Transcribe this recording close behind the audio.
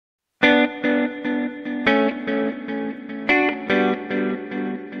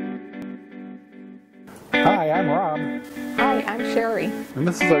Hi, I'm Rob. Hi, I'm Sherry. And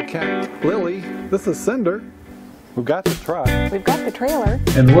this is our cat, Lily. This is Cinder. We've got the truck. We've got the trailer.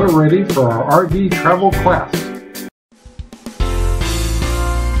 And we're ready for our RV travel quest.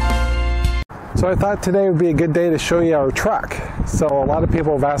 So I thought today would be a good day to show you our truck. So a lot of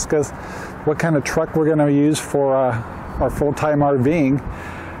people have asked us what kind of truck we're going to use for our full-time RVing.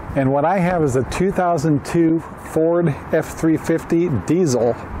 And what I have is a 2002 Ford F-350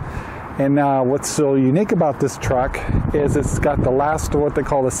 diesel. And what's so unique about this truck is it's got the last, what they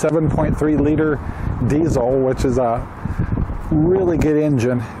call the 7.3 liter diesel, which is a really good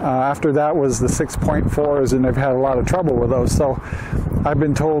engine. After that was the 6.4s, and they've had a lot of trouble with those. So I've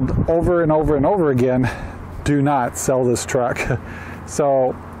been told over and over and over again, do not sell this truck.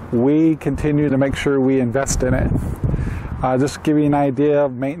 So we continue to make sure we invest in it. Just to give you an idea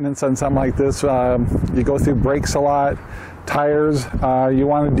of maintenance on something like this, you go through brakes a lot. Tires, you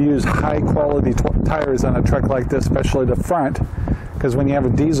wanted to use high quality tires on a truck like this, especially the front, because when you have a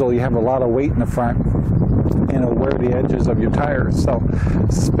diesel you have a lot of weight in the front and it'll wear the edges of your tires. So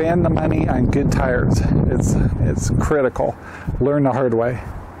spend the money on good tires. It's critical. Learn the hard way.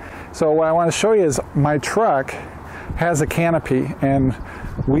 So what I want to show you is my truck has a canopy, and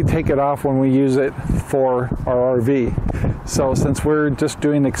we take it off when we use it for our RV. So since we're just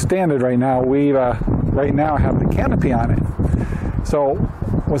doing extended right now, we right now have the canopy on it. So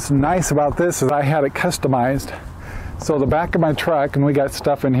what's nice about this is I had it customized. So the back of my truck, and we got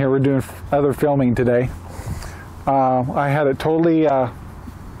stuff in here, we're doing other filming today. I had it totally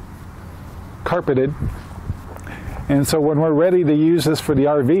carpeted. And so when we're ready to use this for the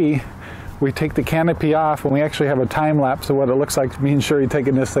RV, we take the canopy off, and we actually have a time lapse of what it looks like, me and Sherry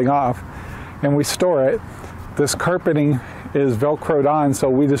taking this thing off, and we store it. This carpeting is Velcroed on, so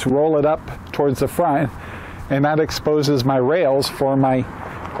we just roll it up towards the front, and that exposes my rails for my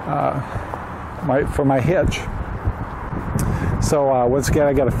hitch. So once again,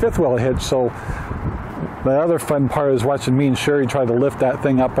 I got a fifth wheel hitch, so the other fun part is watching me and Sherry try to lift that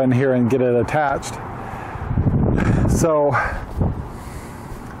thing up in here and get it attached. So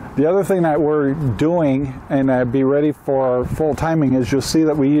the other thing that we're doing, and be ready for full timing, is you'll see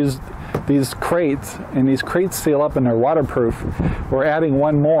that we use these crates, and these crates seal up and they're waterproof. We're adding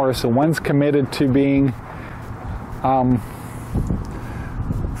one more, so one's committed to being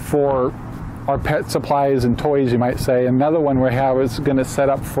for our pet supplies and toys, you might say. Another one we have is going to set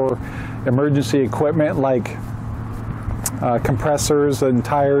up for emergency equipment like compressors and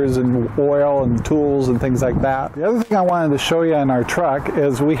tires and oil and tools and things like that. The other thing I wanted to show you in our truck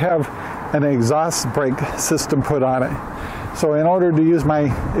is we have an exhaust brake system put on it. So in order to use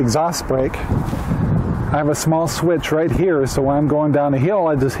my exhaust brake, I have a small switch right here. So when I'm going down a hill,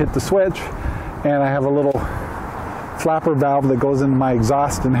 I just hit the switch, and I have a little flapper valve that goes into my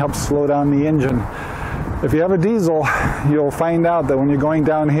exhaust and helps slow down the engine. If you have a diesel, you'll find out that when you're going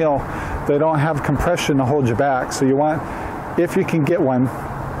downhill, they don't have compression to hold you back. So you want, if you can get one,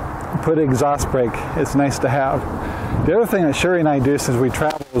 put an exhaust brake. It's nice to have. The other thing that Sherry and I do since we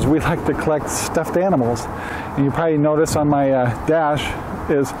travel is we like to collect stuffed animals. And you probably notice on my dash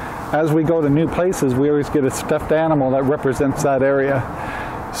is as we go to new places, we always get a stuffed animal that represents that area.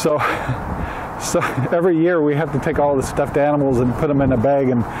 So every year we have to take all the stuffed animals and put them in a bag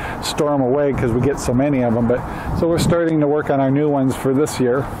and store them away because we get so many of them. So we're starting to work on our new ones for this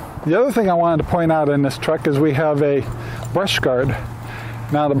year. The other thing I wanted to point out in this truck is we have a brush guard.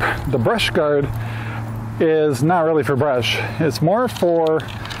 Now the brush guard is not really for brush. It's more for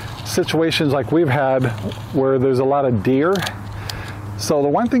situations like we've had where there's a lot of deer. So the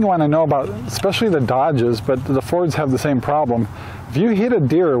one thing you want to know about, especially the Dodges, but the Fords have the same problem. If you hit a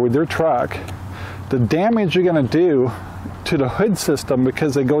deer with your truck, the damage you're going to do to the hood system,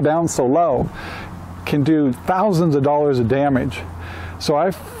 because they go down so low, can do thousands of dollars of damage. So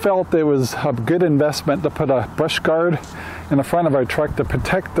I felt it was a good investment to put a brush guard in the front of our truck to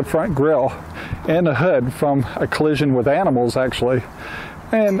protect the front grille and the hood from a collision with animals, actually.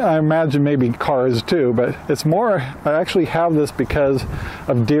 And I imagine maybe cars too, but it's more, I actually have this because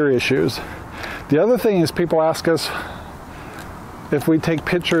of deer issues. The other thing is people ask us if we take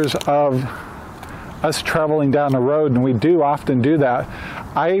pictures of us traveling down the road, and we do often do that.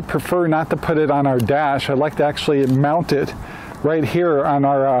 I prefer not to put it on our dash. I like to actually mount it right here on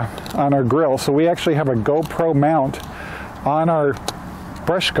our grill. So we actually have a GoPro mount on our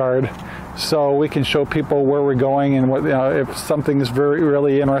brush guard, so we can show people where we're going and what, if something is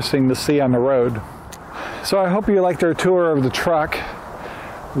really interesting to see on the road. So I hope you liked our tour of the truck.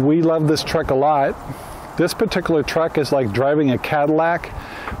 We love this truck a lot. This particular truck is like driving a Cadillac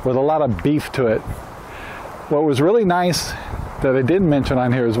with a lot of beef to it. What was really nice that I didn't mention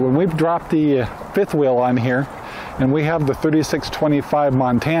on here is when we've dropped the fifth wheel on here and we have the 3625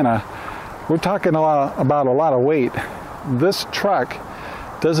 Montana, we're talking about a lot of weight. This truck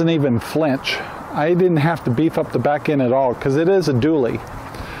doesn't even flinch. I didn't have to beef up the back end at all because it is a dually.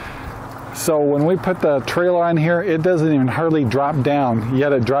 So when we put the trailer on here, it doesn't even hardly drop down,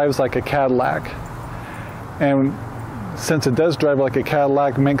 yet it drives like a Cadillac. And since it does drive like a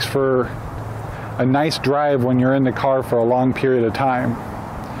Cadillac, it makes for a nice drive when you're in the car for a long period of time.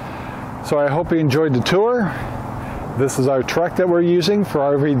 So I hope you enjoyed the tour. This is our truck that we're using for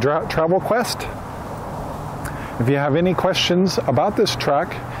RV Travel Quest. If you have any questions about this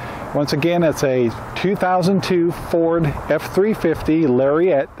truck, once again, it's a 2002 Ford F350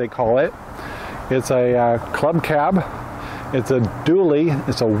 Lariat, they call it. It's a club cab. It's a dually.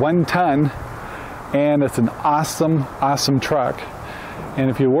 It's a 1-ton, and it's an awesome, awesome truck. And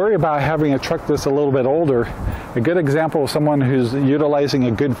if you worry about having a truck that's a little bit older, a good example of someone who's utilizing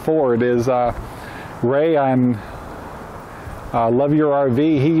a good Ford is Ray on Love Your RV.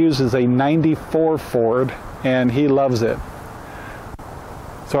 He uses a 94 Ford, and he loves it.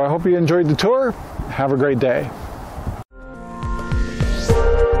 So I hope you enjoyed the tour. Have a great day.